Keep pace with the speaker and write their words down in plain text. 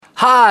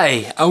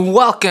Hi, and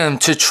welcome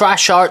to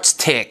Trash Arts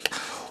Take,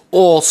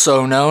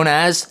 also known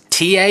as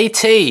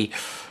TAT.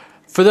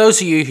 For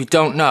those of you who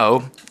don't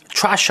know,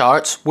 Trash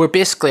Arts, we're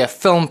basically a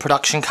film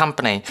production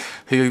company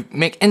who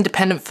make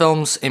independent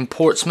films in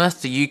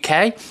Portsmouth, the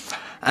UK.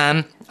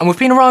 And we've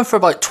been around for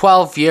about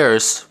 12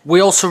 years. We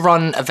also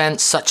run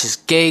events such as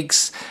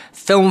gigs,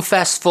 film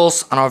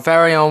festivals, and our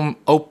very own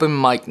open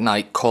mic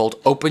night called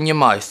Open Your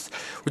Mouth,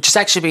 which has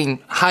actually been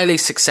highly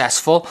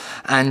successful.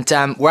 And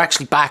we're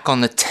actually back on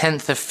the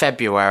 10th of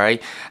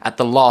February at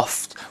the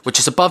Loft, which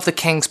is above the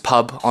King's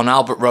Pub on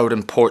Albert Road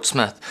in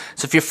Portsmouth.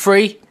 So if you're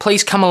free,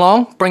 please come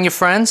along, bring your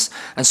friends,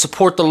 and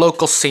support the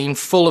local scene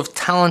full of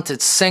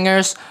talented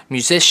singers,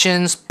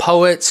 musicians,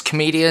 poets,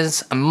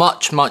 comedians, and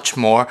much, much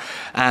more.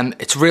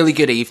 It's a really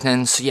good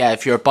evening, so yeah,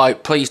 if you're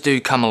about, please do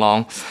come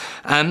along.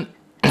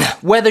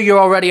 Whether you're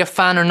already a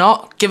fan or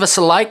not, give us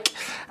a like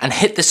and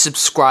hit the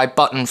subscribe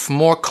button for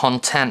more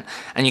content,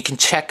 and you can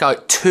check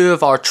out 2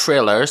 of our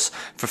trailers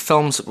for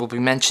films that we'll be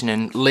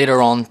mentioning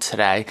later on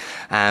today,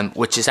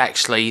 which is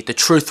actually The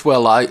Truth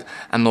Will Out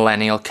and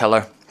Millennial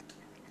Killer.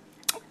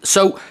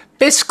 So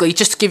basically,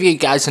 just to give you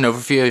guys an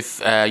overview if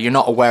you're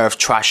not aware of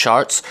Trash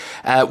Arts,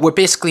 we're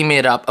basically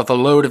made up of a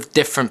load of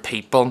different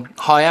people.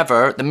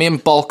 However, the main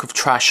bulk of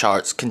Trash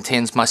Arts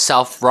contains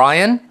myself,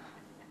 Ryan.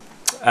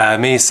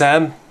 Me,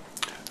 Sam.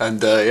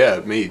 And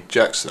yeah, me,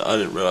 Jackson. I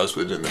didn't realise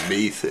we were doing the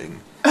me thing.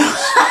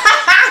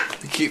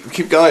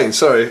 keep going,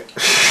 sorry.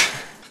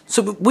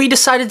 So we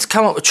decided to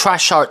come up with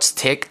Trash Arts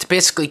Take to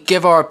basically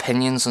give our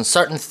opinions on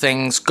certain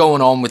things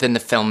going on within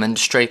the film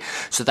industry.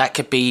 So that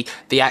could be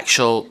the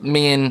actual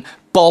main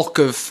bulk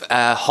of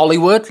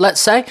Hollywood,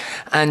 let's say,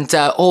 and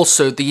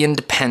also the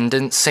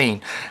independent scene.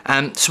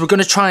 So we're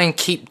going to try and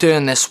keep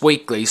doing this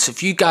weekly. So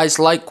if you guys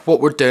like what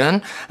we're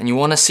doing and you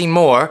want to see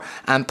more,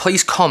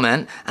 please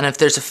comment, and if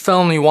there's a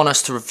film you want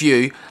us to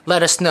review,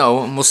 let us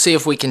know and we'll see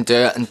if we can do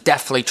it and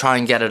definitely try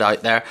and get it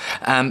out there.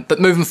 But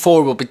moving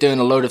forward, we'll be doing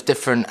a load of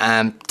different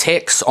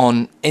takes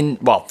on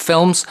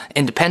films,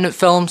 independent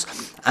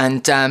films,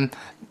 and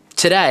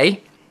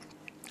today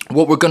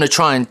what we're going to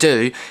try and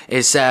do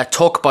is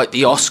talk about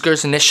the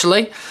Oscars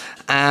initially,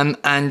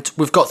 and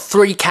we've got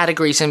 3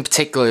 categories in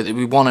particular that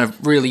we want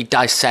to really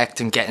dissect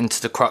and get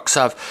into the crux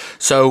of.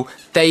 So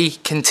they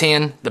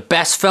contain the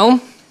best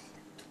film,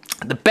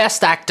 the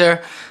best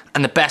actor,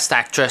 and the best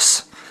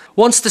actress.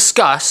 Once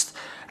discussed,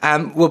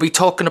 we'll be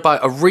talking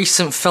about a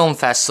recent film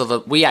festival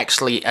that we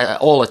actually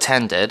all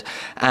attended,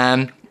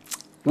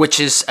 which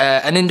is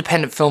an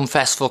independent film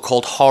festival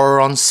called Horror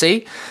on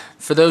Sea.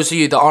 For those of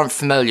you that aren't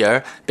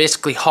familiar,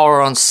 basically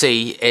Horror on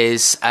Sea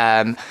is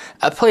a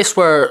place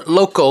where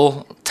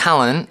local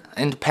talent,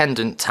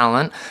 independent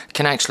talent,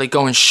 can actually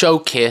go and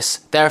showcase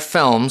their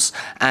films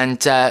and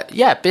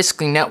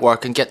basically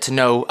network and get to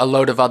know a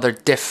load of other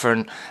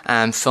different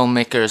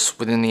filmmakers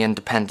within the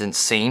independent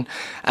scene.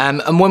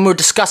 And when we're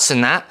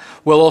discussing that,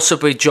 we'll also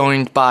be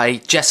joined by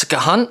Jessica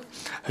Hunt,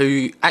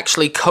 who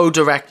actually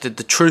co-directed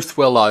The Truth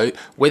Will Out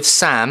with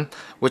Sam,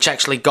 which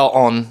actually got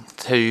on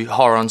to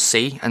Horror on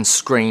Sea and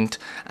screened,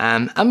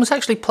 and was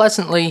actually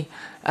pleasantly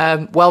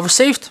well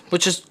received,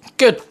 which is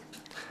good.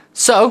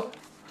 So,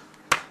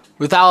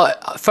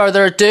 without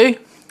further ado,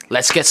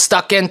 let's get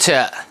stuck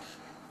into it.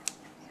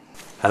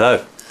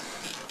 Hello.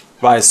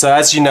 Right, so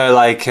as you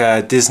know,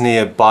 Disney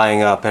are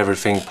buying up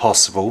everything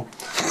possible,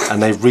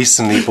 and they've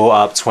recently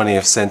bought up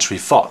 20th Century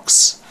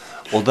Fox.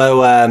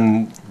 Although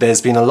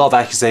there's been a lot of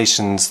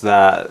accusations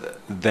that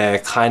they're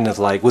kind of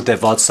like, with their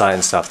VOD site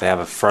and stuff, they have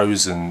a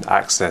frozen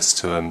access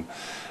to them.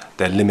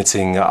 They're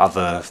limiting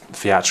other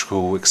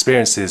theatrical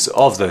experiences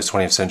of those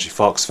 20th Century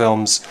Fox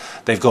films.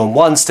 They've gone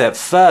one step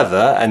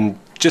further, and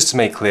just to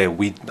make clear,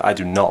 I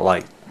do not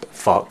like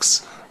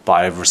Fox, but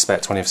I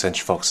respect 20th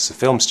Century Fox as a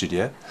film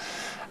studio.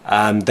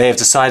 They have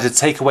decided to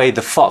take away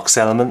the Fox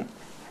element.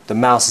 The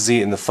mouse is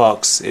eating the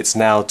fox. It's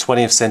now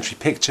 20th Century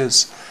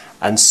Pictures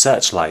and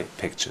Searchlight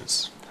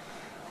Pictures,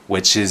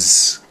 which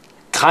is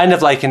kind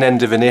of like an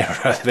end of an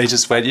era. They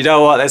just went, you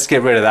know what, let's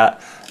get rid of that.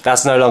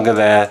 That's no longer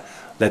there.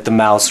 Let the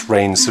mouse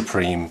reign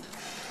supreme.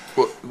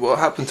 What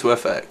happened to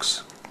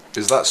FX?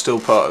 Is that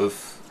still part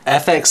of...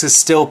 FX is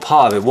still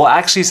part of it. What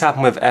actually has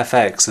happened with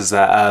FX is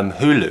that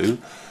Hulu,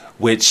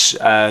 which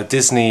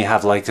Disney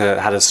had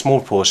a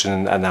small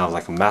portion and now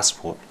like a mass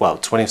portion,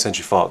 20th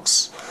Century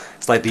Fox,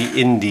 it's like the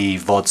indie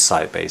VOD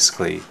site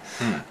basically.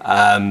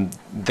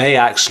 They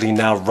actually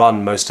now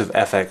run most of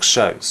FX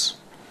shows.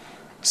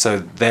 So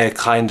they're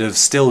kind of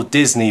still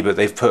Disney, but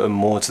they've put them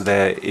more to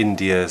their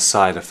India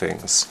side of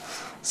things.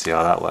 See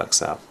how that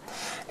works out.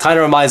 Kind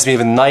of reminds me of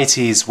the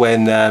 90s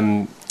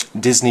when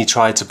Disney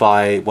tried to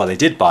buy, they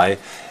did buy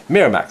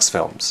Miramax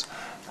films.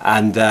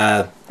 And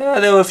there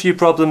were a few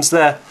problems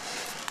there.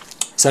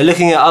 So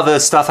looking at other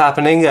stuff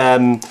happening,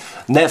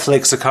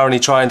 Netflix are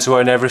currently trying to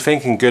own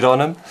everything, and good on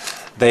them.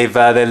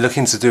 They're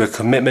looking to do a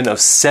commitment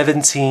of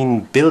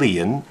 17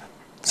 billion.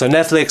 So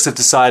Netflix have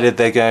decided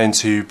they're going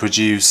to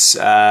produce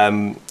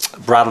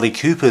Bradley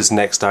Cooper's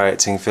next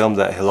directing film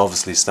that he'll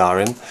obviously star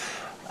in.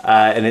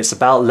 And it's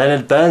about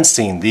Leonard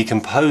Bernstein, the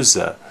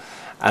composer.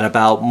 and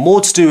about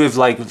more to do with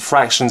like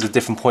fractions of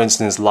different points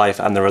in his life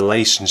and the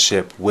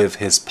relationship with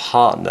his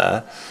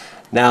partner.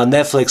 Now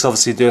Netflix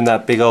obviously doing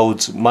that big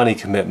old money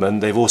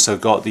commitment, they've also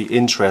got the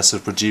interest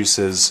of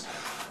producers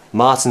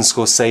Martin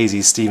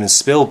Scorsese, Steven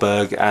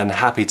Spielberg, and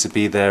happy to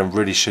be there and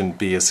really shouldn't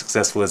be as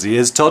successful as he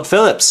is, Todd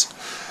Phillips.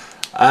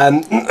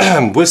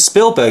 With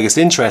Spielberg, it's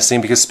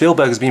interesting because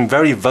Spielberg has been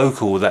very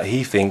vocal that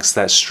he thinks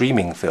that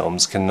streaming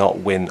films cannot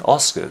win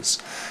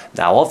Oscars.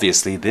 Now,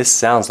 obviously, this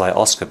sounds like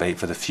Oscar bait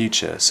for the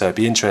future, so it'd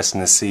be interesting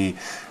to see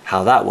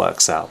how that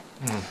works out.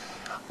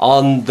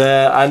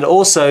 And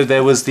also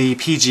there was the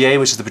PGA,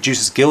 which is the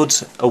Producers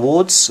Guild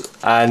Awards,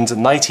 and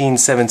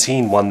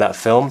 1917 won that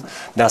film.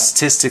 Now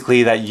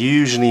statistically that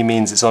usually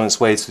means it's on its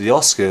way to the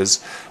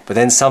Oscars, but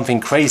then something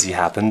crazy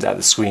happened at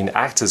the Screen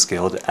Actors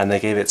Guild and they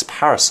gave it to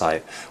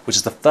Parasite, which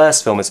is the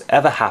first film that's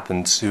ever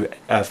happened to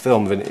a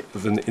film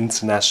with an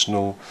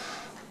international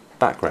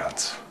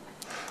background,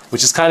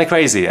 which is kind of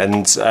crazy,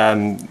 and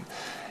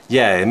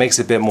yeah, it makes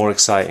it a bit more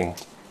exciting.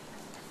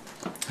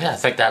 Yeah, I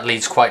think that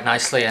leads quite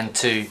nicely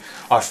into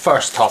our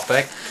first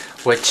topic,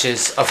 which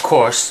is, of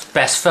course,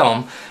 best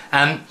film.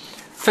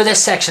 For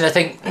this section, I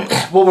think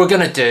what we're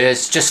going to do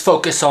is just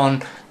focus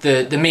on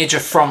the major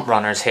front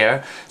runners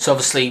here. So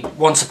obviously,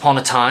 Once Upon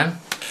a Time,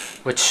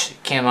 which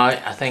came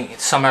out, I think,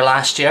 summer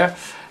last year.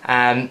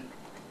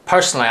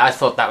 Personally, I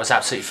thought that was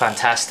absolutely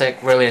fantastic.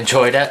 Really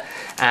enjoyed it.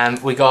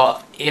 We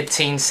got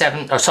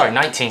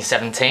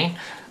 1917.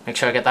 Make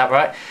sure I get that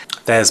right.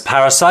 There's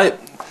Parasite.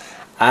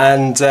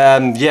 And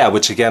yeah,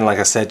 which again, like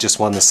I said, just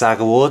won the SAG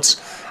Awards.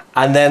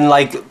 And then,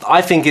 like,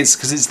 I think it's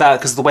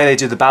because the way they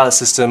do the ballot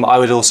system, I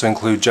would also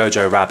include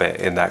Jojo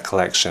Rabbit in that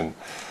collection.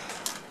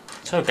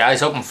 So,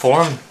 guys, open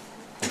forum.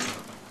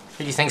 Who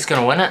do you think's going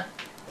to win it?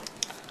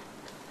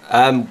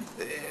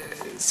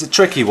 It's a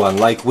tricky one.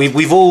 Like,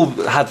 we've all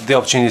had the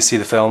opportunity to see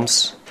the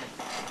films,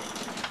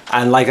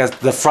 and like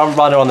the front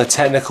runner on the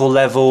technical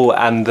level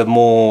and the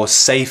more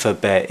safer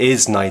bet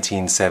is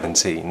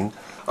 1917.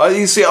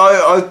 You see,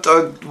 I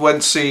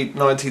went to see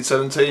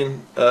 1917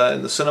 in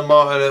the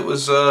cinema, and it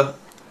was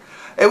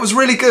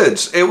really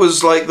good. It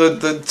was like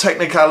the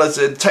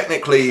technicality.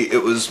 Technically,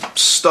 it was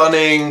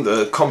stunning.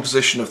 The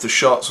composition of the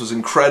shots was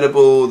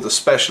incredible. The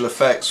special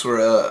effects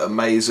were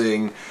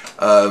amazing.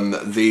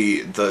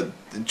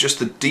 Just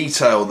the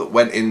detail that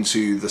went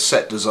into the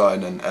set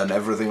design and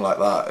everything like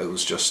that. It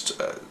was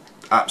just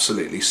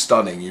absolutely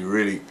stunning. You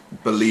really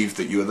believed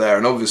that you were there,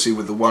 and obviously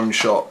with the one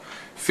shot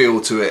feel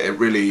to it, it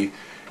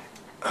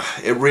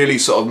really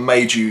sort of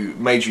made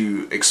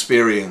you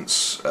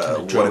experience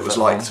what it was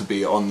like to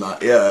be on that,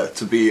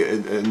 to be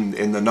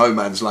in the no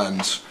man's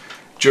land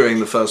during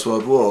the First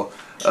World War.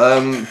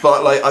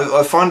 But like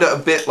I find it a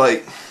bit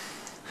like,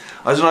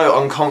 I don't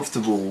know,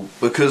 uncomfortable,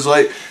 because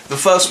like the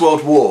First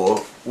World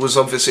War was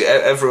obviously,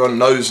 everyone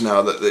knows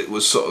now that it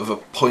was sort of a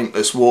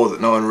pointless war,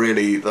 that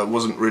that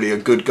wasn't really a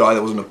good guy,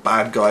 there wasn't a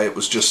bad guy, it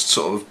was just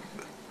sort of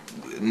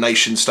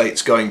nation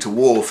states going to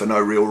war for no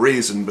real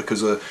reason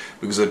because a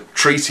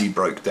treaty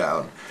broke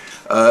down,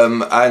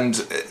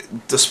 and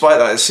despite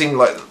that, it seemed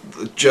like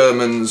the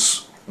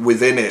Germans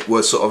within it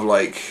were sort of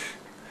like,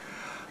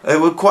 they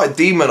were quite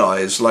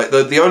demonized. Like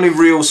the only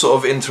real sort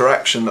of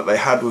interaction that they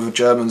had with a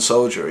German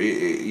soldier,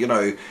 you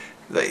know,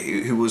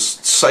 who was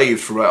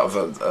saved from out of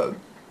a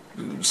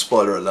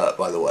spoiler alert,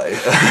 by the way.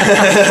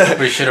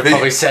 We should have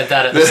probably said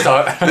that at the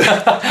start.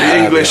 The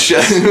English,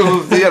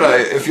 you know,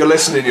 if you're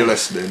listening, you're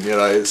listening. You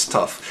know, it's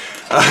tough.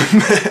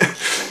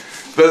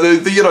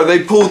 But you know,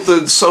 they pulled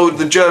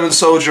the German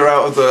soldier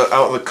out of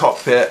the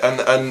cockpit,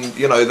 and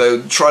you know,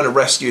 they're trying to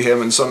rescue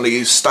him, and suddenly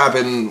he's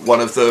stabbing one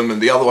of them,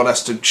 and the other one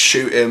has to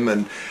shoot him,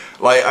 and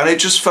it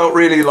just felt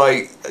really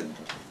like,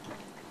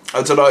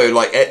 I don't know,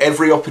 like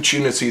every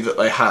opportunity that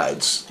they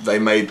had, they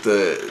made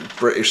the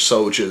British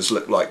soldiers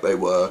look like they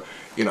were,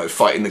 you know,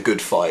 fighting the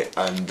good fight,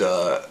 and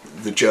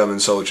the German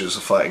soldiers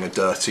are fighting a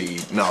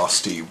dirty,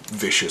 nasty,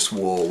 vicious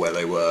war where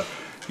they were,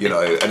 you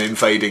know, an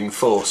invading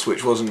force,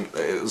 which wasn't,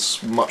 it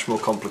was much more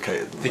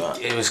complicated than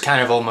that. It was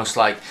kind of almost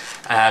like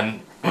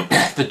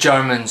the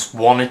Germans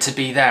wanted to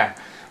be there,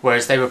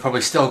 whereas they were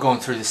probably still going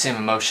through the same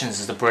emotions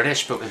as the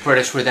British, but the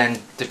British were then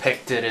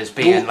depicted as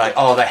being like,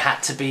 oh, they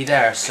had to be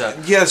there. So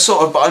yeah,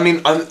 sort of. But I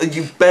mean,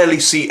 you barely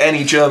see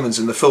any Germans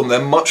in the film.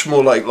 They're much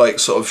more like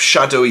sort of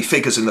shadowy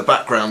figures in the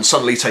background,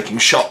 suddenly taking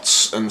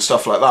shots and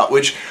stuff like that,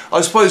 which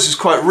I suppose is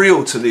quite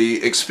real to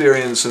the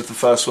experience of the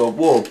First World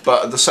War.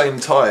 But at the same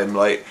time,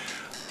 like,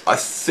 I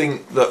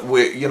think that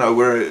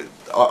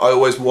I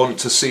always want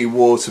to see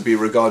war to be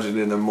regarded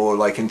in a more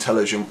like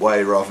intelligent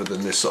way, rather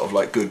than this sort of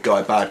like good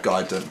guy bad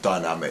guy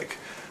dynamic.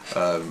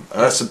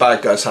 Unless the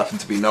bad guys happen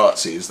to be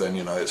Nazis, then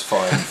you know it's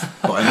fine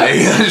by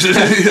me.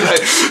 You know?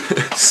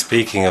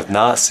 Speaking of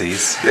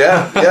Nazis,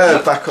 yeah,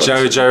 back on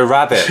Jojo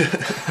Rabbit.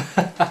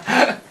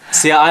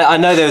 See, I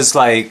know there's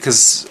like,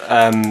 because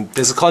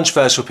there's a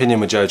controversial opinion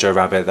with Jojo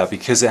Rabbit that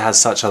because it has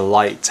such a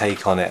light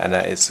take on it and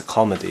that it's a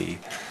comedy,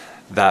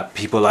 that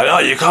people are like, oh,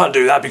 you can't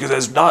do that because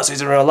there's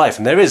Nazis in real life,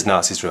 and there is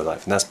Nazis in real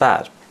life, and that's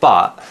bad.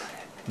 But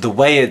the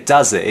way it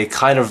does it, it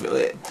kind of,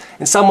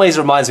 in some ways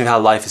reminds me of how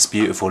Life is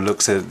Beautiful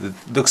looks at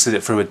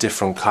it through a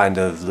different kind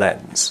of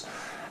lens.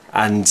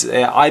 And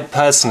I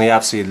personally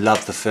absolutely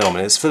love the film,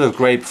 and it's full of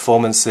great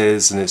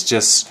performances, and it's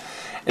just,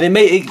 and it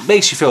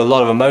makes you feel a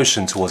lot of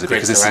emotion towards it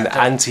because it's an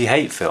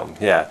anti-hate film,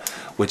 yeah,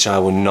 which I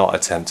will not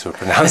attempt to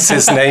pronounce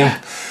his name.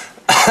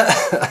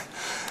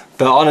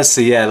 But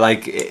honestly, yeah,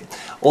 like,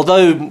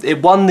 although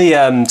it won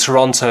the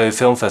Toronto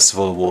Film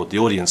Festival Award, the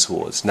Audience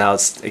Awards, now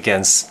it's,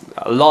 again,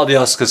 a lot of the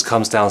Oscars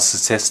comes down to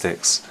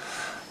statistics.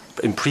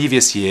 In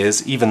previous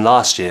years, even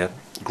last year,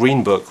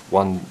 Green Book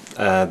won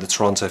the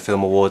Toronto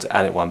Film Award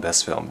and it won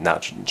Best Film. Now,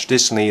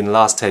 traditionally, in the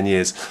last 10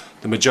 years,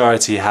 the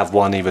majority have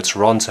won either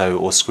Toronto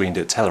or screened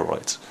at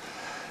Telluride.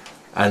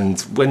 And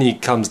when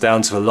it comes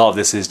down to a lot of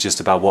this is just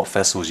about what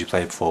festivals you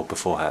played for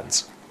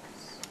beforehand.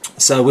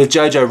 So with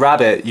Jojo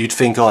Rabbit, you'd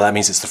think, oh, that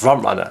means it's the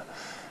front runner.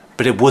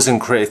 But it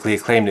wasn't critically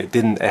acclaimed.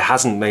 It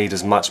hasn't made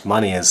as much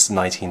money as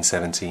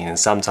 1917, and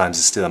sometimes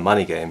it's still a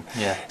money game.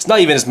 Yeah. It's not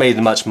even as made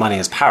as much money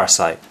as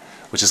Parasite,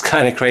 which is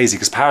kind of crazy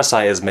because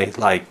Parasite has made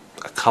like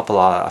a couple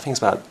of, I think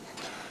it's about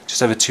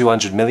just over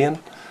 200 million.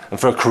 And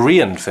for a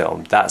Korean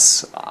film,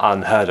 that's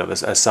unheard of,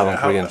 a Southern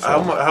Korean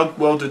film. How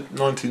well did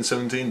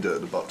 1917 do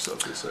at the box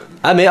office then?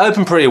 I mean, it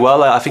opened pretty well.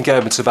 Like, I think it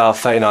opened to about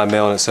 39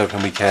 mil on its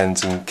opening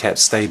weekend and kept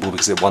stable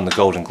because it won the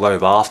Golden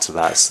Globe after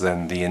that, so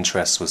then the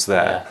interest was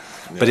there.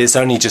 Yeah. But it's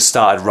only just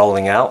started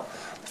rolling out.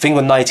 The thing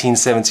with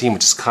 1917,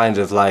 which is kind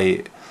of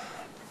like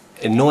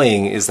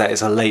annoying, is that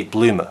it's a late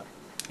bloomer.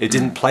 It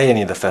didn't play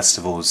any of the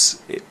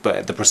festivals,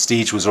 but the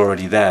prestige was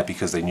already there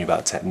because they knew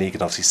about technique,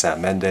 and obviously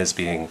Sam Mendes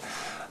being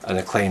an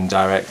acclaimed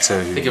director.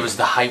 I think it was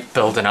the hype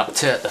building up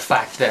to it, the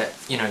fact that,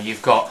 you know,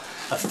 you've got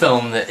a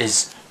film that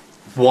is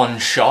one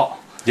shot.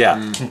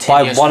 Yeah,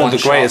 by one of the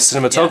greatest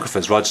shot.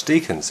 cinematographers, Yeah. Roger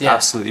Deakins. Yeah.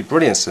 Absolutely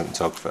brilliant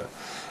cinematographer.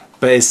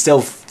 But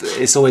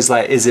it's always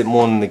like, is it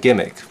more than the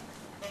gimmick?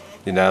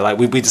 You know, like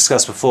we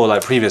discussed before,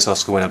 like previous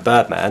Oscar winner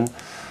Birdman.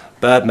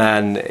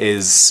 Birdman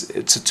is,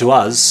 to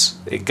us,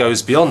 it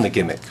goes beyond the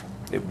gimmick.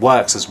 It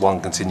works as one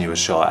continuous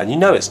shot, and you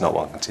know it's not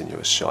one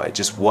continuous shot. It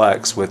just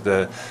works with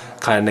the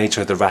kind of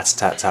nature of the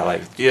rat-a-tat-tat,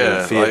 like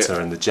theatre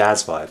and the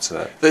jazz vibe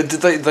to it.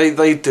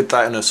 They did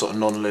that in a sort of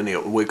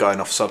non-linear. We're going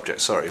off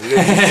subject. Sorry,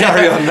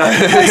 carry on. No.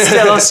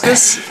 Still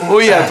Oscars.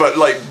 Well, yeah, but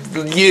like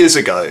years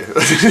ago.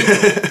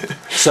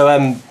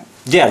 So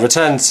yeah,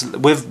 returns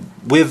with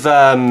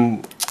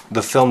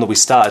the film that we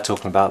started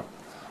talking about,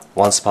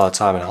 Once Upon a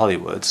Time in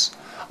Hollywood.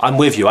 I'm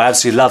with you. I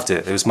absolutely loved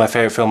it. It was my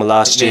favourite film of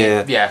last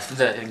year. Yeah,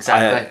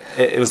 exactly.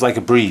 It was like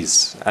a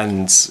breeze,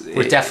 and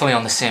we're definitely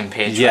on the same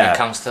page when it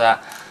comes to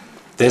that.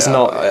 There's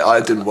I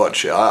didn't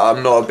watch it.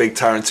 I'm not a big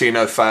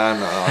Tarantino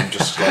fan. I'm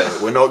just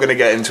like, we're not going to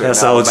get into it now.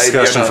 That's our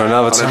discussion for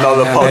another time. On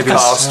another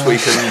podcast, we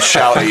can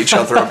shout at each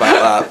other about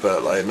that,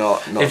 but like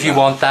not if you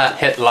want that,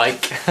 hit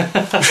like.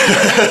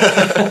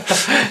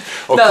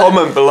 Or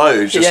comment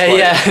below. Just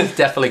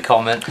definitely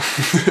comment.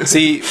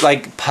 See,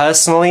 like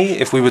personally,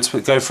 if we were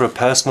to go for a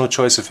personal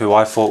choice of who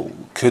I thought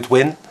could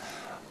win,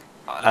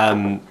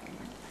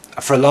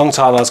 for a long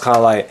time I was kind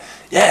of like,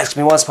 yeah, it's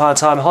going to be Once Upon a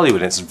Time in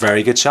Hollywood. It's a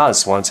very good chance.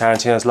 It's one of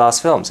Tarantino's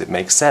last films. It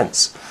makes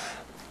sense.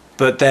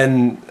 But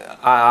then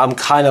I'm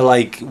kind of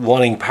like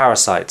wanting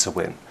Parasite to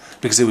win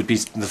because it would be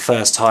the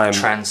first time.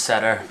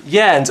 Trendsetter.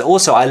 Yeah, and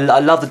also I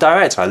love the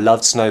director. I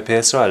loved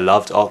Snowpiercer. I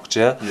loved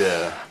Okja.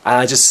 Yeah.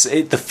 And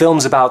the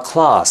film's about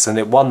class, and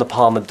it won the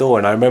Palme d'Or.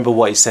 And I remember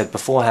what he said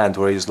beforehand,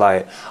 where he was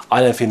like, I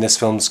don't think this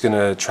film's going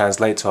to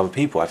translate to other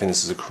people. I think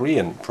this is a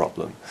Korean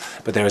problem.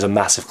 But there is a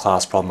massive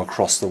class problem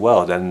across the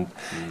world. And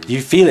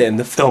you feel it in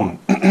the film.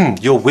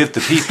 You're with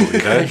the people, you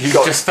know? You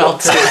just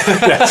felt it.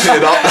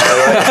 Teared up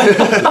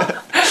there, right?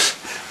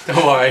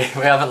 Don't worry,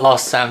 we haven't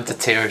lost Sam to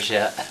tears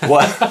yet.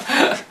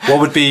 What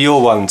would be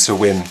your one to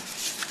win?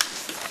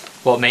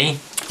 What, me?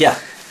 Yeah.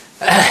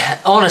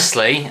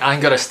 Honestly,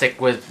 I'm gonna stick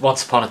with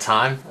Once Upon a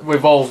Time.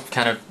 We've all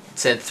kind of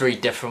said three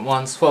different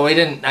ones. Well, we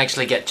didn't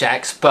actually get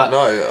Jack's, but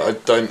no, I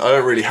don't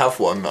really have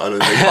one. I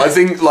don't think. I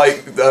think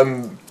like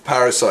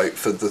Parasite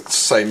for the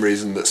same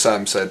reason that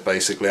Sam said.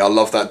 Basically, I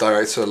love that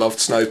director. I loved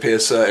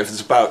Snowpiercer. If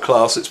it's about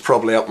class, it's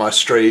probably up my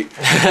street.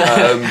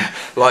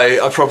 Like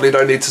I probably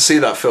don't need to see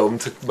that film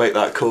to make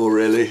that call.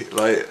 Really,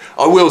 like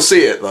I will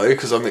see it though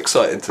because I'm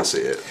excited to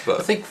see it.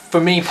 But I think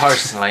for me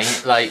personally,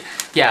 like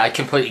yeah, I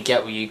completely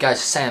get what you guys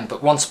are saying.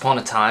 But Once Upon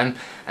a Time,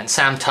 and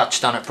Sam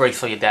touched on it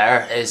briefly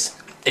there, it's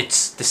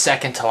the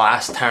second to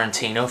last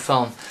Tarantino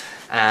film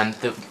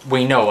that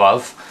we know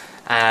of.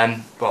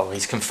 Well,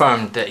 he's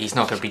confirmed that he's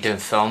not going to be doing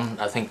film.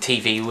 I think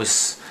TV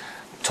was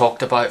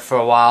talked about for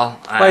a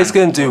while. Well, he's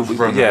going to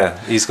do, yeah,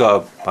 he's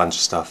got a bunch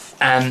of stuff.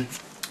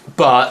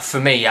 But for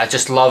me, I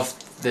just love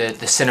the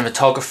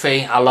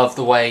cinematography. I love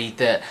the way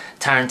that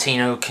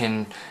Tarantino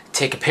can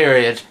take a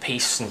period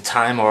piece in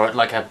time or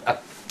like a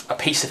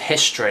piece of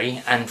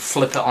history and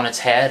flip it on its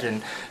head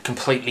and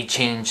completely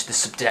change the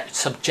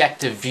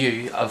subjective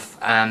view of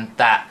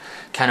that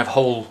kind of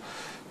whole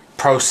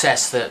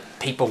process that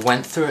people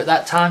went through at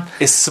that time.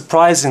 It's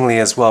surprisingly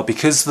as well,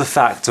 because the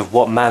fact of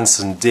what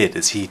Manson did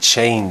is he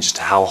changed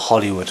how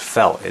Hollywood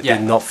felt. It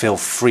did not feel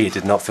free, it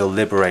did not feel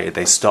liberated.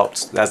 They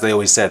stopped, as they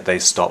always said, they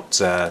used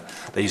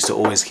to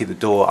always keep the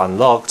door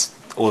unlocked.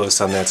 All of a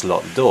sudden they had to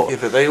lock the door. Yeah,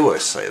 but they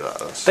always say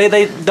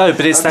that. No,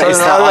 but it's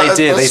that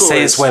idea. They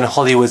say it's when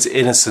Hollywood's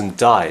innocent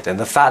died. And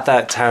the fact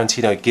that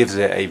Tarantino gives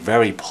it a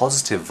very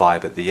positive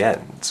vibe at the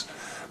end,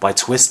 by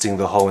twisting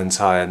the whole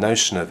entire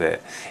notion of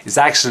it, is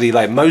actually,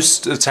 like,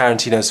 most of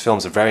Tarantino's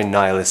films are very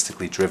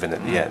nihilistically driven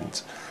at the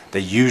end. They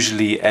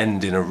usually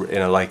end in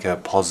a like a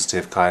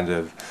positive kind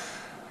of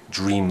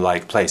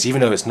dream-like place,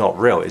 even though it's not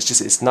real.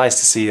 It's nice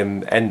to see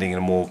him ending in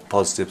a more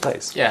positive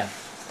place. Yeah,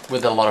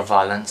 with a lot of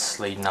violence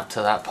leading up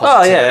to that.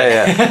 Oh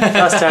yeah.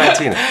 That's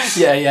Tarantino.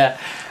 Yeah.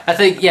 I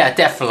think, yeah,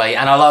 definitely.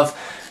 And I love,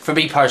 for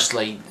me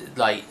personally,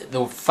 like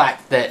the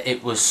fact that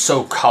it was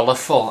so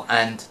colourful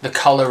and the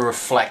colour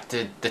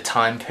reflected the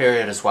time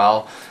period as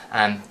well.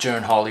 And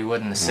during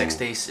Hollywood in the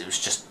 60s, it was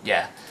just,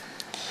 it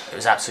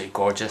was absolutely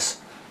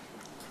gorgeous.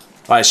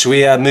 Right, should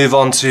we move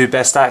on to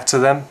Best Actor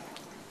then?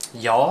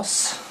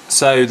 Yours?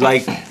 So,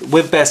 like,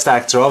 with Best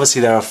Actor,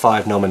 obviously there are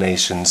 5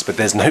 nominations, but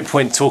there's no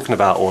point talking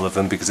about all of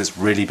them because it's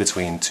really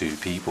between 2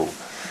 people.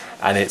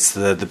 And it's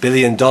the $1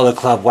 Billion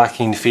Club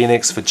Joaquin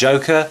Phoenix for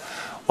Joker,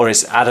 or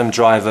it's Adam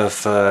Driver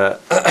for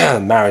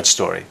Marriage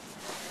Story,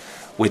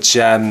 which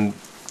you and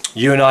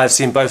I have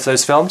seen both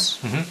those films.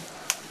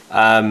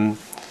 Mm-hmm.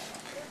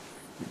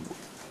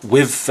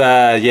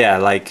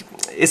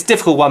 It's a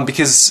difficult one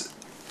because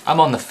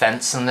I'm on the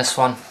fence on this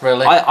one,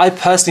 really. I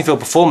personally feel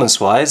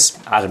performance-wise,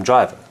 Adam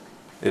Driver.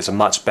 It's a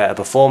much better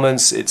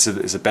performance. It's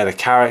a better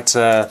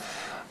character,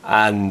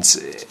 and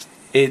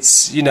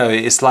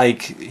it's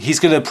like he's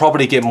going to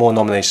probably get more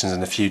nominations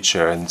in the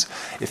future. And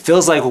it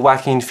feels like with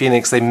Joaquin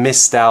Phoenix, they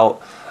missed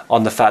out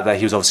on the fact that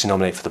he was obviously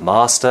nominated for The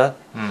Master,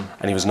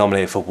 and he was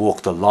nominated for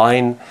Walk the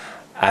Line,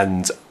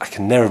 and I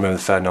can never remember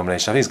the third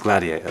nomination. I think it's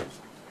Gladiator,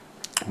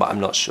 but I'm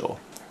not sure.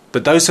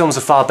 But those films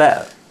are far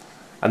better,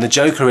 and The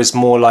Joker is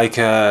more like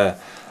a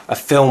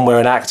film where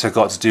an actor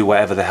got to do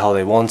whatever the hell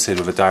they wanted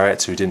with a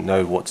director who didn't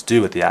know what to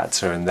do with the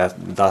actor, and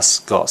thus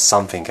got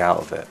something out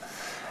of it.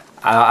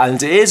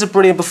 And it is a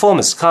brilliant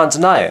performance, can't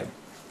deny it.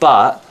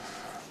 But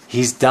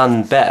he's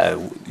done better.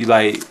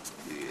 The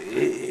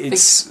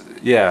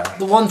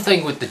one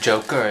thing with the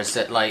Joker is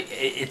that, like,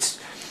 it's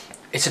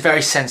a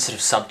very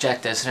sensitive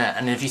subject, isn't it?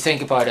 And if you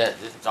think about it,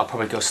 I'll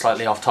probably go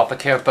slightly off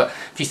topic here, but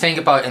if you think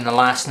about in the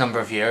last number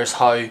of years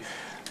how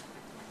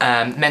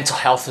mental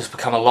health has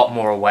become a lot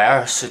more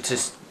aware, so to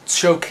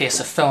showcase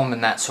a film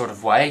in that sort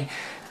of way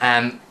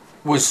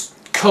was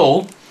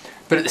cool,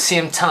 but at the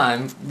same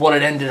time what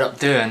it ended up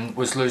doing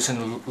was losing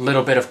a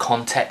little bit of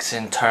context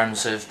in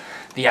terms of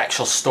the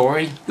actual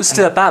story. It's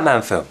still a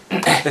Batman film.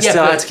 They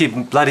still had to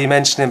keep bloody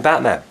mentioning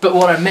Batman. But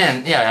what I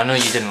meant, I know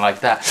you didn't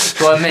like that,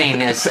 but what I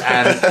mean is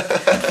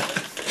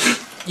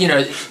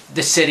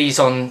the city's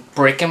on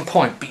breaking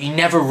point, but you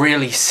never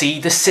really see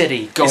the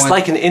city going. It's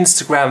like an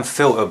Instagram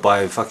filter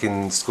by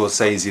fucking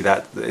Scorsese,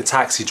 that a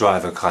Taxi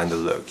Driver kind of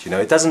look.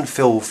 It doesn't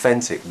feel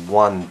authentic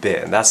one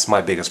bit, and that's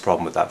my biggest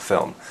problem with that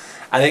film.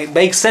 And it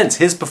makes sense.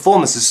 His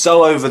performance is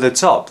so over the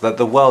top that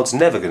the world's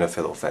never going to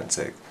feel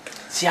authentic.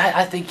 See,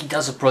 I think he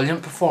does a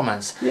brilliant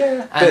performance.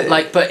 Yeah. And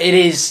but it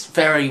is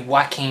very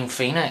Joaquin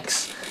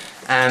Phoenix.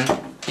 I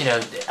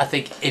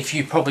think if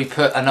you probably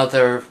put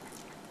another,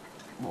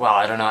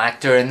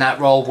 actor in that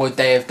role, would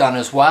they have done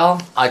as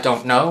well? I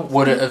don't know.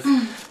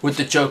 Would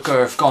the Joker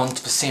have gone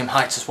to the same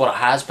heights as what it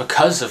has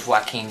because of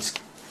Joaquin's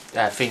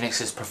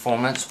Phoenix's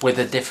performance with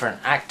a different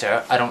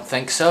actor? I don't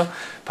think so,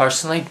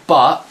 personally.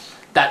 But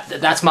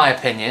that's my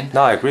opinion.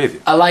 No, I agree with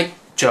you. I like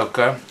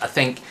Joker. I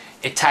think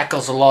it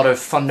tackles a lot of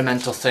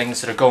fundamental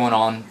things that are going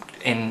on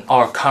in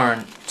our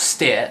current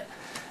state.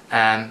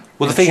 The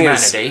thing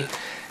humanity. is,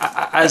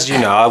 as you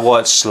know, I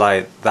watched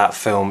that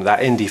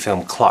indie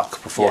film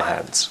Cluck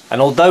beforehand,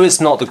 and although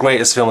it's not the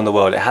greatest film in the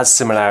world, it has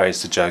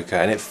similarities to Joker,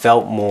 and it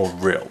felt more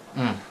real.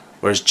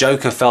 Whereas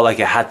Joker felt like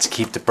it had to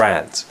keep the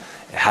brand,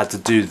 it had to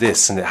do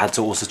this, and it had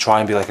to also try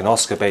and be like an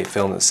Oscar bait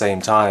film at the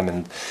same time,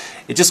 and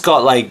it just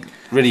got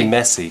really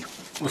messy.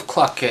 With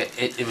Cluck,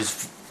 it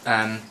was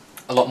a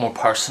lot more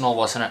personal,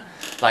 wasn't it?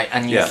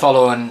 And you're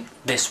following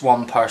this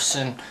one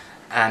person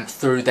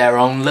through their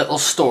own little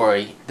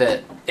story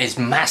that is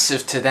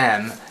massive to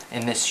them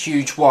in this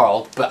huge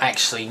world, but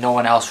actually no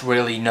one else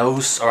really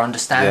knows or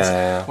understands.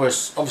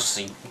 Whereas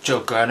obviously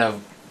Joker, I know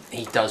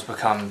he does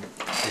become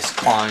this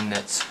clown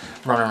that's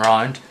running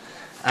around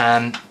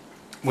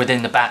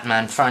within the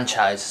Batman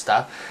franchise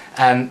stuff.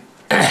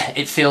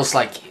 It feels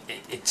like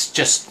it's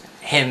just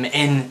him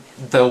in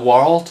the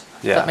world.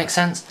 Does that make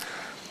sense?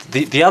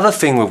 The other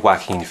thing with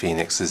Joaquin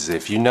Phoenix is,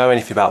 if you know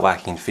anything about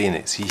Joaquin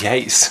Phoenix, he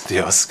hates the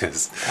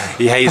Oscars.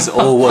 He hates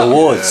all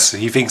awards.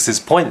 He thinks it's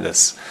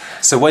pointless.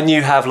 So when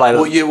you have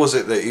what year was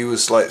it that he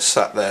was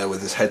sat there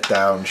with his head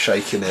down,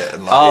 shaking it,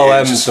 and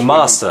The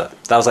Master.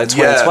 That was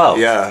 2012.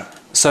 Yeah.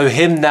 So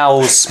him now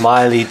all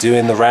smiley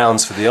doing the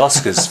rounds for the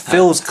Oscars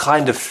feels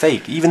kind of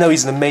fake, even though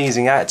he's an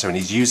amazing actor and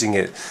he's using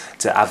it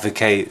to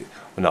advocate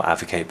well, not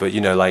advocate, but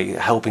you know, like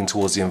helping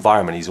towards the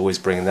environment. He's always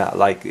bringing that,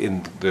 like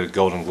in the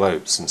Golden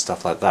Globes and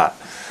stuff like that.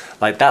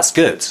 Like that's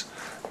good,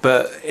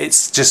 but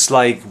it's just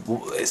like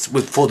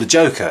for the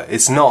Joker.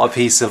 It's not a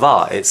piece of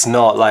art. It's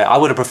not like I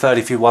would have preferred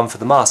if he won for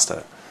the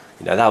Master.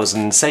 You know, that was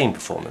an insane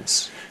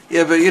performance.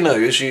 Yeah, but you know,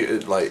 as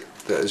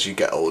you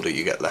get older,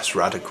 you get less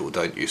radical,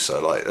 don't you?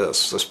 So like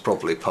that's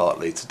probably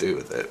partly to do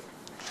with it.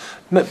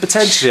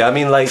 Potentially, I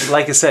mean,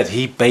 like I said,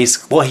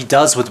 what he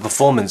does with the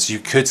performance, you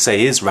could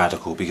say is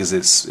radical because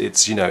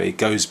it's you know, it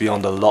goes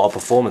beyond a lot of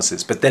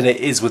performances. But then it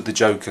is with the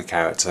Joker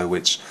character,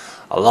 which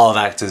a lot of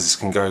actors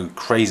can go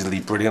crazily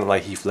brilliant,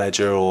 like Heath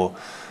Ledger or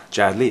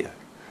Jared Leto.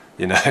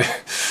 You know,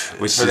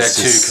 which so they're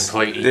two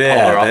completely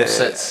polar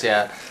opposites.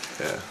 Yeah.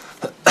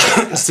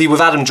 See, with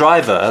Adam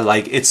Driver,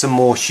 like it's a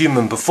more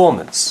human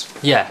performance.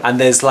 Yeah. And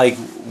there's like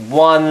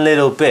one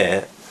little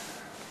bit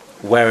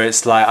where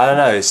it's like I don't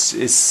know,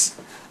 it's.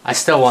 I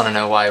still want to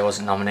know why he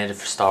wasn't nominated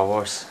for Star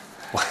Wars.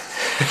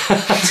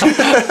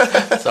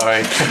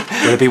 Sorry.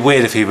 Would it be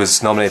weird if he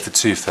was nominated for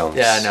 2 films?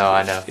 Yeah,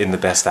 I know. In the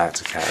Best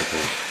Actor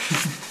category,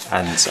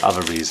 and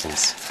other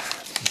reasons.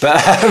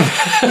 But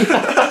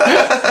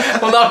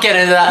we'll not get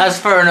into that. That's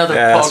for another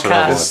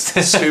podcast.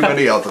 There's too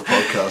many other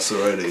podcasts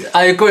already.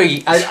 I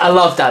agree. I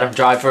loved Adam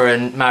Driver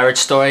and Marriage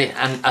Story,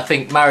 and I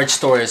think Marriage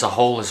Story as a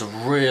whole is a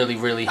really,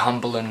 really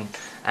humbling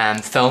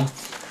film.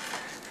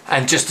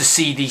 And just to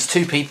see these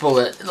two people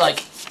that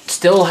like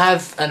still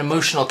have an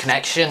emotional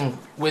connection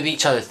with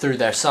each other through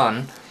their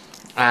son,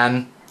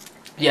 and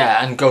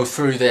go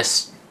through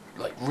this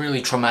like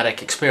really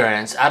traumatic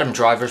experience. Adam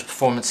Driver's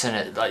performance in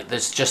it, like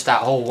there's just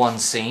that whole one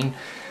scene,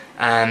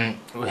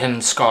 with him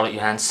and Scarlett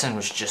Johansson,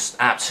 was just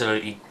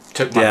absolutely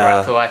took my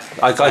breath away.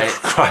 I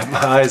cried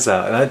my eyes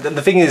out. And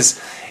the thing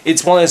is,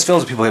 it's one of those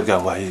films where people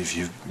go, well, if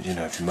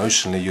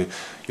emotionally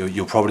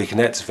you'll probably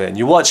connect with it, and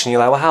you watch and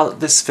you're like, well, how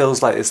this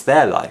feels like it's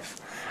their life.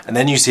 And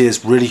then you see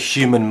this really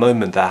human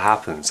moment that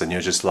happens, and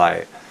you're just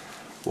like,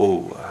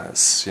 "Oh,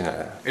 that's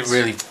It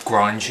really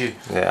grinds you."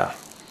 Yeah.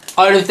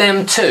 Out of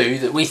them two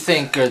that we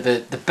think are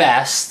the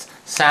best,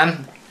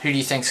 Sam, who do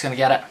you think's going to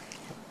get it?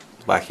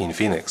 Joaquin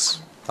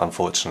Phoenix,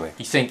 unfortunately.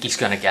 You think he's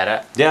going to get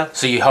it? Yeah.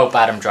 So you hope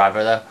Adam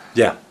Driver though?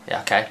 Yeah.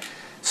 Yeah. Okay.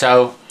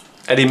 So.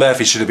 Eddie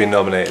Murphy should have been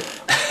nominated.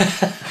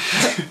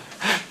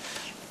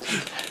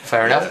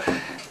 Fair enough.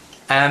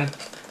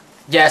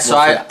 Yeah, so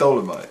for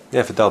Dolomite?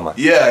 Yeah, for Dolomite.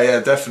 Yeah,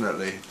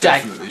 definitely.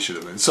 Jack, definitely should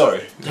have been.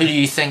 Sorry. Who do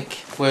you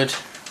think would,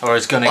 or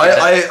is going to get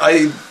it?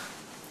 I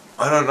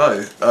don't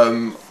know.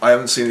 I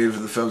haven't seen either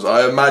of the films.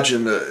 I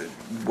imagine that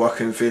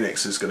Joaquin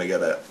Phoenix is going to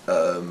get it.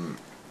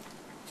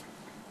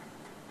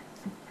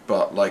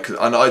 But like,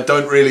 and I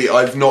don't really.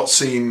 I've not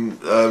seen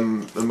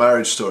The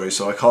Marriage Story,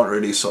 so I can't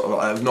really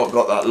I have not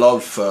got that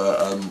love for.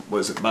 What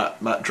is it,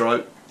 Matt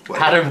Driver?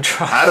 Adam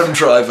Driver. Adam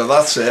Driver.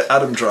 That's it.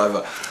 Adam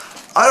Driver.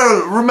 I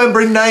don't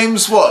remembering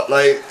names. What?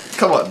 Like,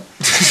 come on.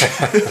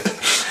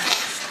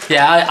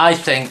 Yeah, I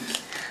think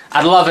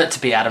I'd love it to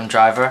be Adam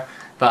Driver,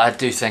 but I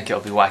do think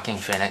it'll be Joaquin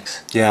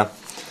Phoenix. Yeah.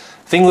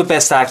 Thing with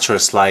Best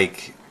Actress,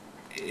 like,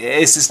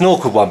 it's an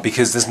awkward one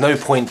because there's no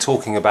point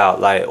talking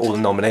about like all the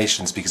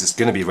nominations because it's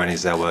going to be Renée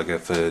Zellweger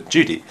for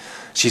Judy.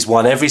 She's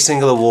won every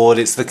single award.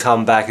 It's the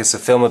comeback. It's a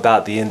film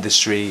about the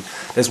industry.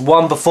 There's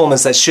one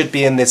performance that should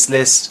be in this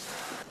list.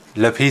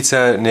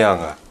 Lupita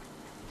Nyong'o.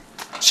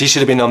 She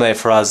should have been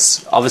nominated for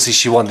us. Obviously,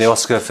 she won the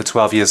Oscar for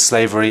 12 Years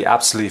Slavery.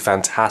 Absolutely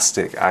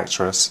fantastic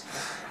actress.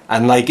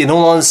 And like, in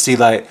all honesty,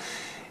 like,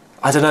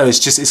 I don't know,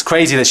 it's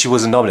crazy that she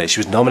wasn't nominated.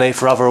 She was nominated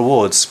for other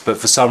awards, but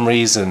for some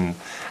reason,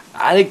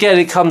 and again,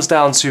 it comes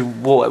down to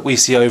what we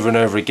see over and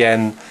over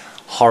again,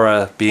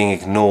 horror being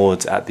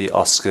ignored at the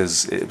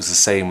Oscars. It was the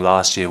same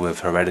last year with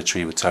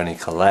Hereditary with Toni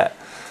Collette.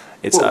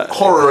 It's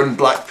horror and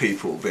black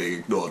people being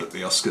ignored at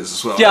the Oscars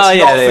as well. Yeah, Let's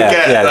not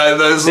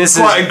forget. There's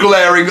quite a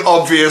glaring,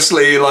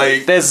 obviously,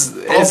 like,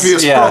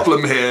 obvious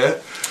problem here.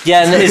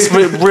 Yeah, and it's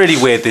really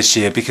weird this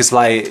year because,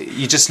 like,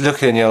 you just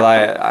look and you're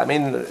like, I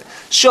mean,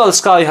 sure,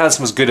 Scarlett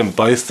Johansson was good in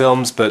both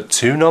films, but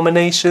 2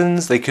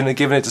 nominations, they couldn't have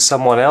given it to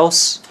someone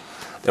else.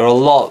 There are a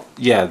lot,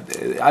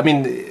 I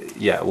mean,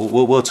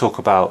 we'll talk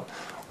about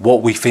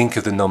what we think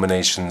of the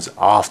nominations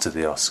after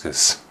the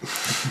Oscars.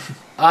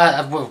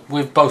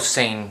 We've both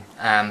seen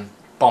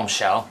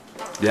Bombshell.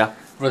 Yeah.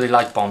 Really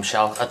liked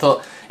Bombshell. I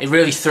thought it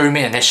really threw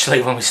me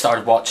initially when we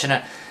started watching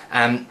it,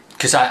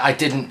 because I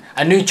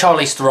knew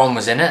Charlize Theron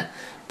was in it,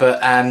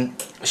 but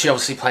she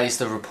obviously plays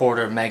the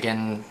reporter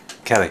Megyn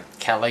Kelly,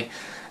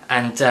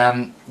 and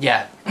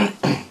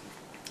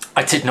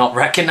I did not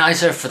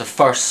recognise her for the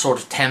first sort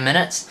of 10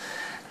 minutes,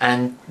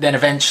 and then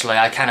eventually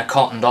I kind of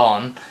cottoned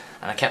on,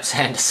 and I kept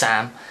saying to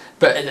Sam,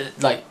 but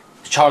like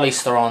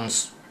Charlize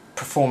Theron's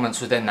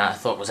performance within that I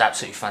thought was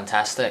absolutely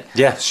fantastic.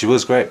 Yeah, she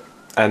was great.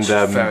 And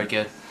very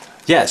good.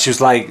 Yeah, she was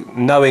like,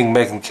 knowing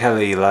Megyn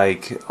Kelly,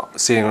 like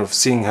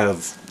seeing her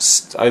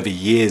over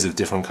years of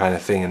different kind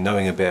of thing and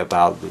knowing a bit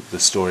about the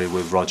story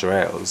with Roger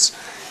Ailes,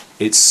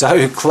 it's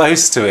so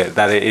close to it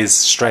that it is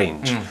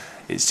strange.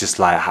 It's just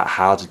like,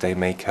 how did they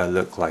make her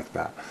look like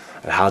that?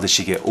 And how did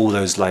she get all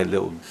those like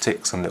little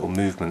ticks and little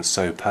movements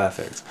so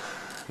perfect?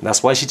 And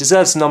that's why she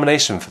deserves a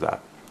nomination for that.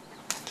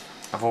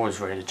 I've always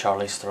rated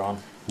Charlize Theron.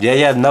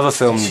 Yeah, another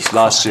film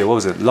last year, what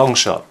was it? Long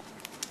Shot.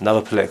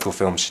 Another political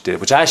film she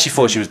did, which I actually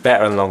thought she was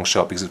better in Long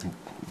Shot because it's a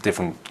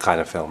different kind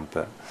of film,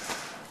 but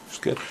it was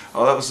good.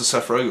 Oh, that was the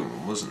Seth Rogen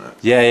one, wasn't it?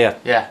 Yeah.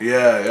 Yeah,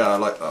 I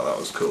like that. That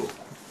was cool.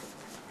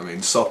 I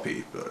mean,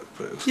 soppy, but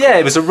it was Yeah,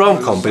 cool. it was a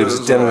rom-com, but it was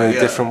done in a yeah.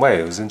 different way.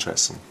 It was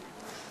interesting.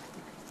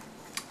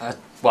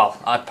 Well,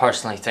 I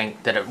personally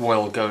think that it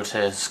will go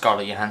to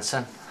Scarlett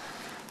Johansson.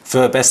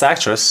 For Best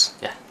Actress,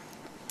 Yeah.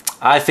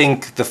 I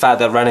think the fact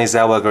that Renée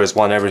Zellweger has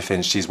won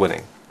everything, she's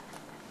winning.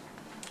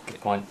 Good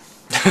point.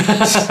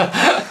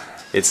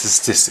 It's a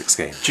statistics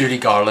game. Judy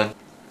Garland.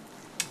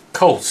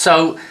 Cool.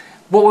 So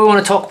what we want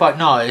to talk about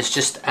now is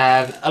just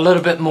a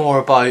little bit more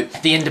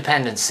about the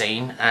independent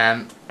scene.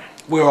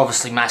 We're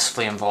obviously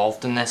massively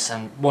involved in this,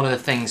 and one of the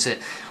things that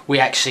we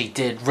actually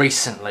did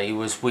recently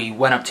was we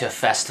went up to a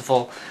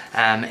festival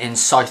in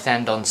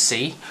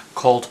Southend-on-Sea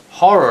called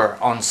Horror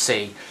on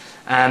Sea.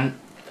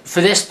 For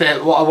this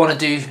bit, what I want to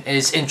do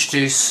is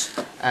introduce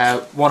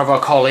one of our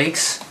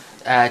colleagues,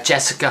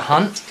 Jessica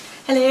Hunt.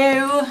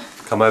 Hello.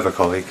 Come over,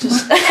 colleague. So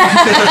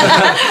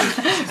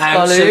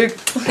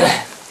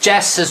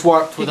Jess has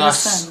worked with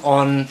us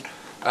on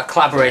a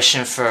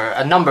collaboration for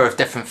a number of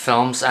different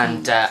films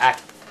and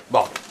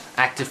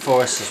acted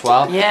for us as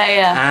well.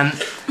 Yeah.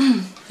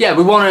 Yeah,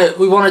 we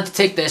wanted to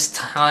take this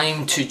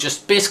time to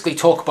just basically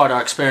talk about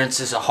our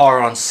experiences at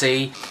Horror on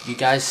Sea. You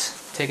guys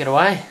take it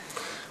away.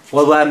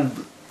 Well,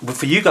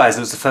 for you guys,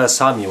 it was the first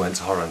time you went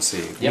to Horror on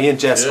Sea. Yep. Me and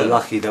Jess were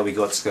lucky that we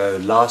got to go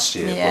last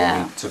year Yeah.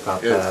 when we took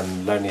up Yeah.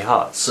 Lonely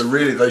Hearts. So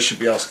really, they should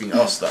be asking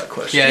us that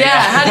question. Yeah.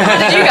 Yeah. How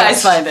did you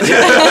guys find it?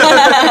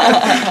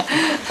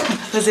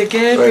 Was it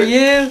good for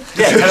you?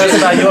 Yeah, tell us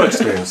about your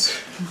experience.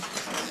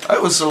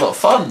 It was a lot of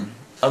fun.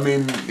 I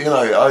mean, you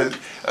know,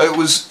 it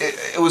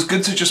was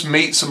good to just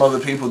meet some other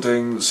people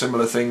doing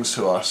similar things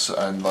to us,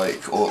 and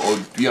like, or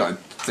you know,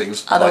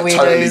 things Other like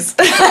totally weirdos.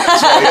 different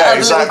as well. Yeah, Other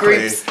exactly.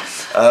 groups.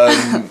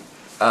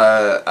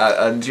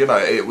 And you know,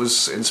 it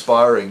was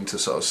inspiring to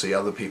sort of see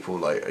other people,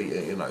 like,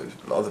 you know,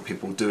 other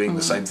people doing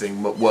the same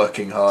thing,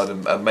 working hard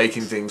and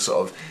making things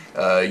sort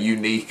of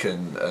unique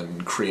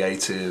and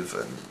creative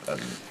and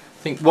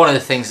I think one of the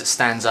things that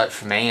stands out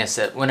for me is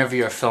that whenever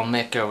you're a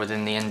filmmaker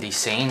within the indie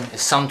scene, is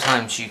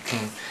sometimes you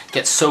can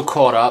get so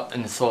caught up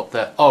in the thought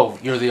that, oh,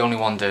 you're the only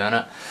one doing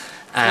it.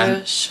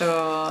 For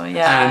sure.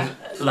 Yeah.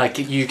 And like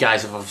you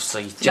guys have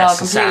obviously,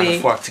 Jess and Sam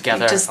have worked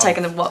together. You've just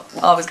taken what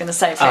I was going to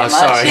say pretty Oh, much.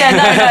 sorry. Yeah, no,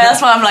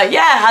 that's why I'm like,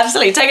 yeah,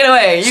 absolutely, take it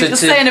away. So You're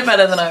saying it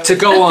better than I would. to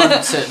go on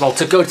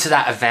to go to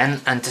that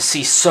event and to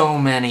see so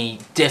many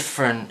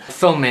different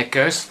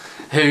filmmakers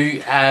who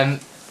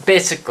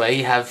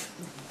basically have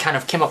kind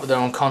of came up with their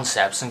own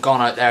concepts and gone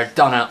out there,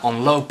 done it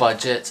on low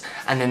budgets,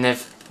 and then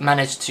they've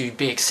managed to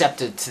be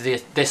accepted to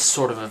this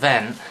sort of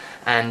event.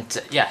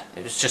 And yeah,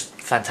 it was just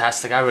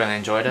fantastic. I really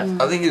enjoyed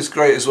it. I think it's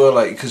great as well,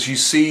 like, because you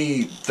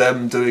see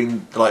them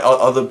doing, like,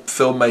 other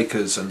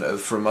filmmakers and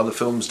from other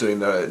films doing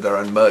their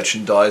own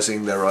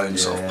merchandising, their own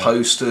sort of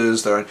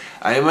posters, their own,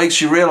 and it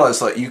makes you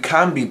realise, like, you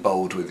can be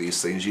bold with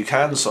these things. You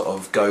can sort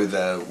of go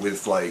there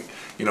with, like,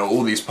 you know,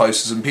 all these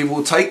posters, and people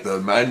will take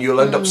them, and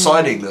you'll end up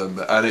signing them,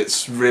 and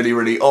it's really,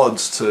 really odd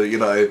to, you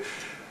know,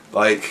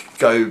 like,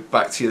 go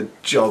back to your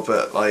job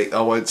at, like,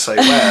 I won't say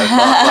where,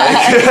 but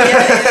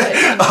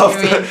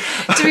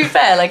like To be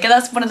fair, like,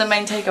 that's one of the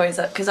main takeaways,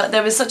 because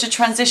there was such a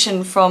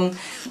transition from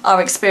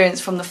our experience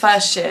from the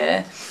first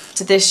year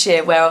to this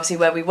year, where obviously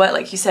where we worked,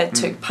 like you said,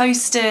 took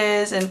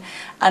posters, and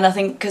I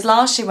think because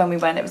last year when we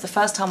went, it was the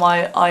first time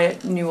I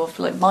knew of,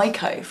 like,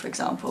 Myco, for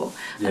example,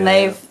 and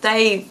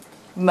they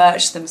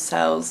merch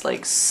themselves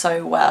like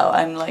so well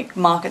and like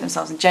market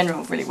themselves in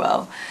general really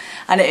well.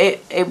 And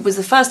it was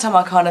the first time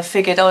I kind of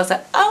figured, I was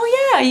like,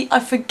 oh yeah, I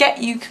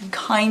forget you can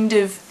kind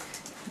of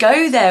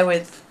go there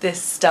with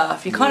this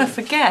stuff. You kind of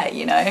forget,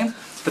 you know.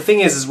 The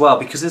thing is as well,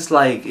 because it's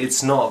like,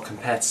 it's not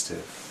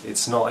competitive.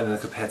 It's not in a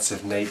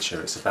competitive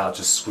nature. It's about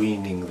just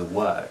screening the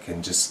work,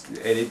 and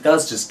it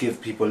does just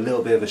give people a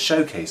little bit of a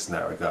showcase in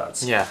that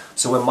regards. Yeah.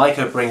 So when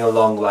Myco bring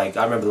along, like,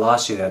 I remember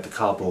last year they had the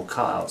cardboard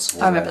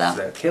cutouts. I remember that.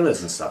 Their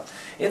killers and stuff.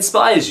 It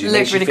inspires you. Looked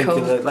Makes you really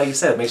think, cool. like you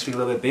said, it makes you think a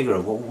little bit bigger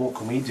of what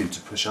can we do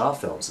to push our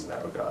films in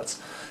that regards.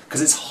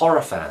 Because it's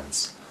horror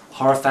fans.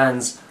 Horror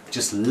fans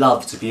just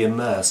love to be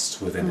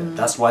immersed within it.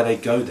 That's why they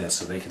go there,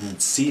 so they can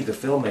see the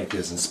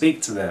filmmakers and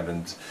speak to them.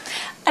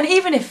 And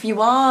even if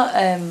you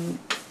are,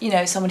 you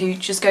know, someone who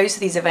just goes to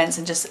these events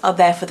and just are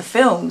there for the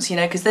films, you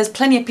know, because there's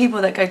plenty of people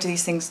that go to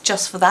these things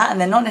just for that, and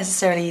they're not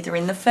necessarily either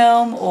in the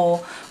film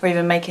or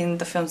even making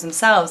the films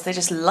themselves. They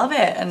just love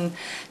it, and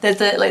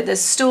there's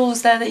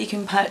stalls there that you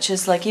can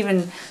purchase, like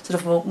even sort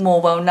of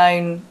more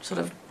well-known sort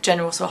of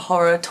general sort of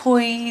horror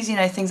toys, you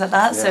know, things like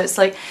that. Yeah. So it's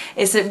like,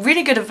 it's a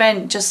really good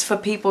event just for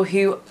people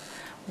who,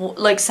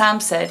 like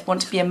Sam said,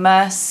 want to be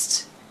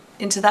immersed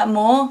into that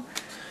more.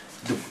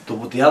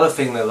 The other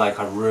thing that, like,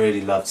 I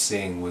really loved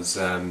seeing was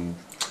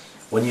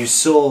when you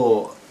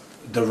saw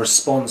the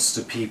response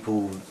to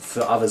people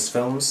for others'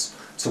 films.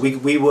 So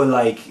we were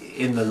like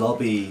in the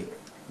lobby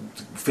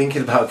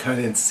thinking about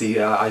going in to see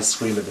Ice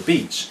Scream at the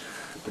beach,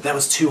 but there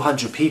was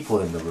 200 people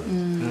in the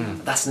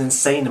room. That's an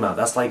insane amount.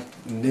 That's like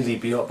nearly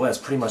beyond. Well, it's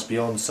pretty much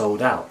beyond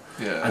sold out.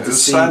 Yeah, and it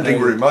was standing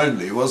room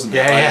only, wasn't it?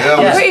 Like,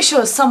 I'm pretty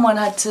sure some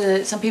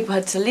people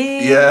had to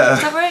leave. Yeah.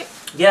 Is that right?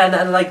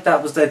 Yeah, and like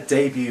that was their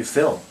debut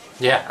film.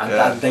 Yeah.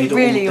 And they'd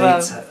Really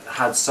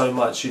had so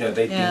much, they'd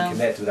been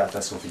connected with that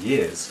festival for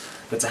years.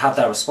 But to have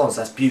that response,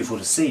 that's beautiful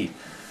to see.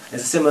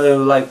 It's similar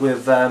like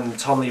with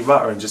Tom Lee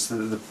Rutter and just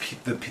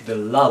the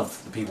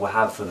love that people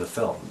have for the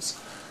films.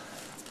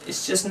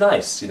 It's just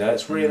nice,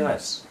 it's really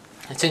nice.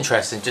 It's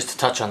interesting, just to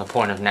touch on the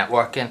point of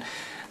networking.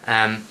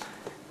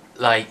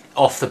 Like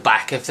off the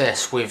back of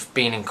this, we've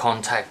been in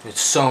contact with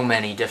so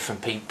many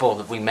different people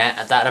that we met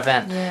at that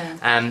event.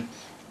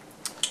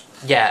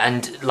 Yeah,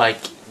 and like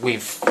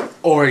we've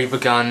already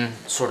begun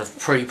sort of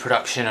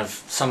pre-production of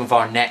some of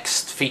our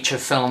next feature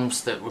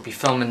films that we'll be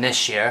filming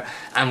this year,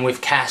 and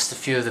we've cast a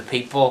few of the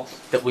people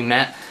that we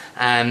met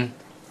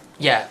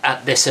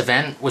at this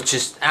event, which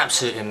is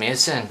absolutely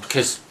amazing,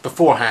 because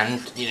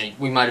beforehand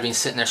we might have been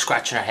sitting there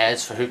scratching our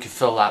heads for who could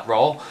fill that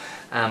role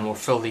or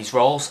fill these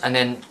roles, and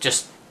then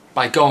just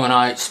by going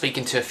out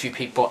speaking to a few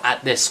people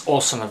at this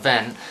awesome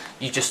event,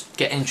 you just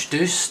get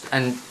introduced,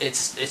 and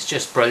it's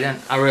just brilliant.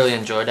 I really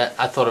enjoyed it.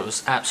 I thought it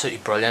was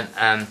absolutely brilliant.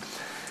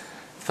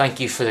 Thank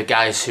you for the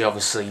guys who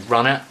obviously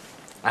run it.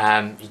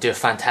 You do a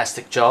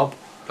fantastic job.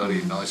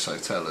 Bloody nice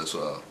hotel as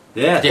well.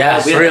 Yeah,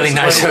 it's really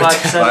nice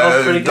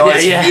hotel.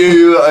 Nice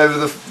view over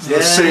the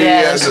sea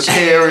and the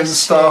pier and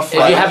stuff.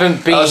 If you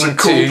haven't been, that was a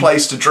cool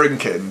place to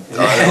drink in. To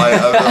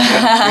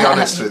be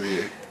honest with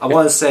you, I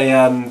want to say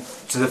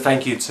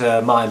thank you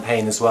to Martin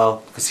Payne as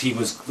well, because he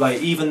was like,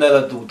 even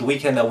though the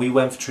weekend that we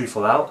went for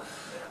Truthful Out,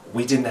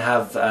 we didn't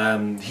have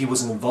he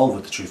wasn't involved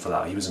with the Truthful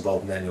Out. He was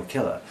involved in Annual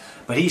Killer,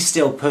 but he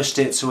still pushed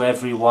it to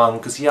everyone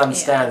because he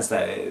understands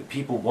that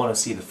people want to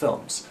see the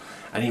films.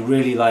 And he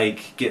really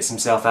gets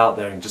himself out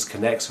there and just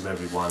connects with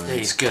everyone. Yeah,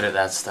 he's good at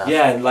that stuff.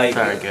 Yeah, and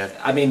very good.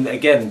 I mean,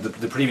 again,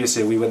 the previous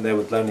year we went there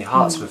with Lonely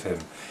Hearts with him.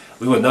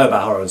 We wouldn't know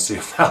about Horror and Soup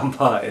without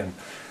Martin.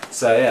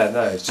 So yeah,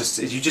 no, it's just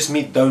you just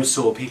meet those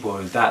sort of people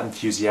who are that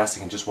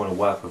enthusiastic and just want to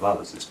work with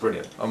others. It's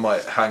brilliant. I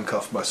might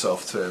handcuff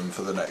myself to him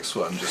for the next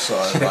one, just so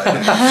I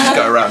just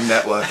go around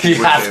networking with him.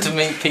 You have to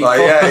meet people.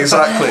 Yeah,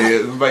 exactly.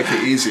 It would make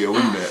it easier,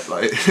 wouldn't it?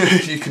 Like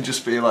you can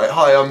just be like,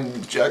 "Hi,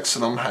 I'm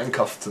Jackson. I'm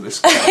handcuffed to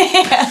this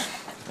guy."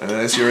 And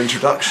there's your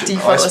introduction.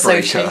 Default Icebreaker.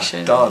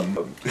 association. Done.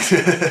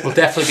 We'll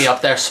definitely be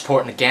up there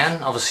supporting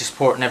again, obviously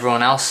supporting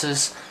everyone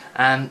else's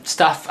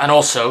stuff, and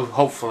also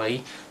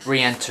hopefully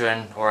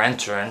re-entering or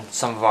entering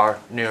some of our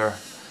newer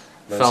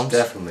films.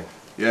 Definitely.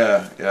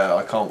 Yeah,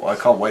 I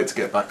can't wait to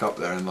get back up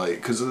there, and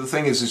because the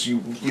thing is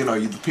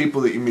the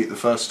people that you meet the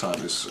first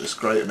time is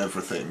great and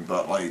everything,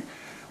 but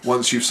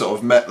once you've sort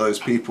of met those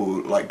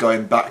people,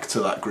 going back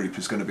to that group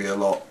is going to be a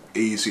lot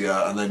easier,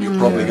 and then you're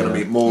probably going to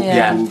meet more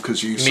people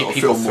because you sort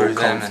of feel more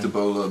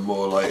comfortable and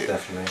more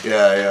definitely.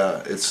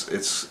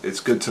 It's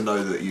good to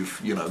know that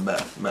you've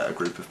met a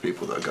group of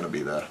people that are going to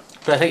be there.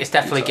 But I think it's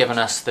definitely given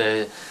us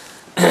the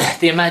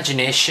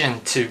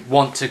imagination to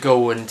want to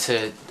go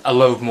into a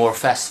load more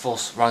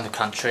festivals around the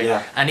country,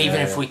 and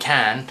even if we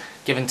can,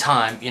 given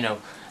time,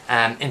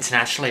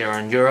 internationally or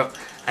in Europe,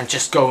 and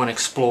just go and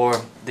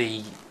explore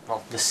the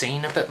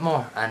scene a bit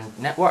more and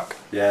network.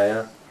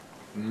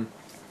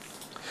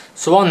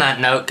 So on that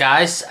note,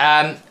 guys,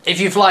 if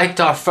you've liked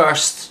our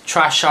first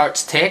Trash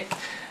Arts take,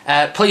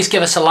 please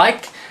give us a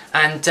like,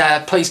 and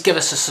please give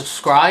us a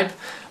subscribe.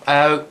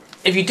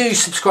 If you do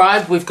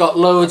subscribe, we've got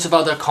loads of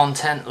other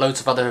content, loads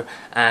of other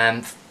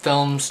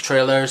films,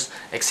 trailers,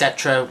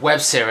 etc., web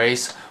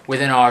series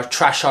within our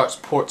Trash Arts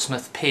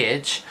Portsmouth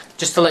page.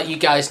 Just to let you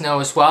guys know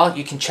as well,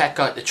 you can check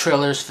out the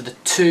trailers for the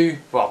two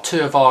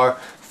of our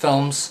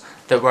films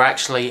that we're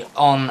actually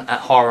on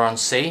at Horror on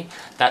Sea.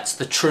 That's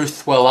The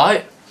Truth Will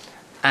Out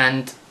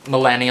and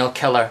Millennial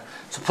Killer.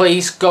 So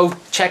please go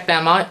check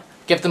them out,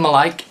 give them a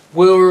like.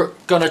 We're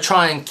going to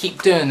try and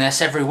keep doing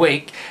this every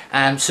week,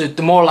 so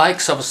the more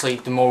likes, obviously,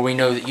 the more we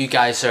know that you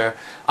guys are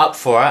up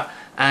for it.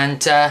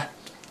 And other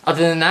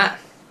than that,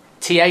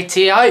 TAT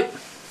out.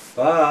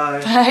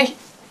 Bye. Bye.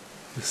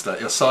 Is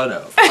that your sign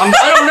out? I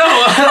don't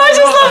know. I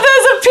just love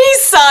there's a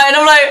peace sign.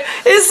 I'm like,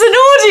 it's an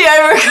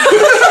audio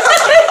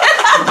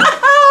record.